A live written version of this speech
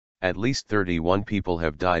At least 31 people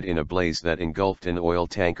have died in a blaze that engulfed an oil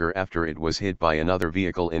tanker after it was hit by another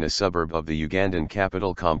vehicle in a suburb of the Ugandan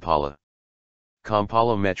capital Kampala.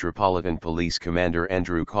 Kampala Metropolitan Police Commander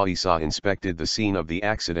Andrew Kaweesa inspected the scene of the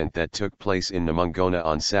accident that took place in Namungona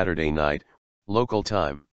on Saturday night, local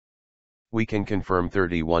time. "We can confirm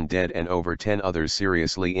 31 dead and over 10 others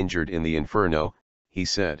seriously injured in the inferno," he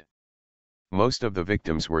said. Most of the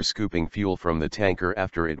victims were scooping fuel from the tanker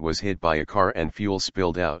after it was hit by a car and fuel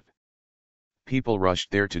spilled out. People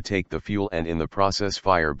rushed there to take the fuel, and in the process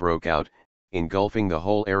fire broke out, engulfing the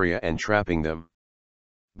whole area and trapping them.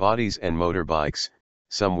 Bodies and motorbikes,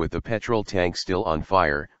 some with the petrol tank still on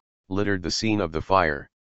fire, littered the scene of the fire.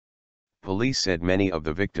 Police said many of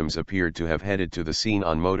the victims appeared to have headed to the scene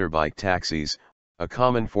on motorbike taxis, a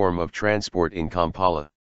common form of transport in Kampala.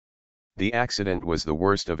 The accident was the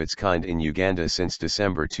worst of its kind in Uganda since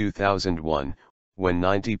December 2001, when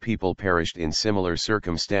 90 people perished in similar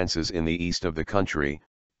circumstances in the east of the country,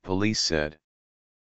 police said.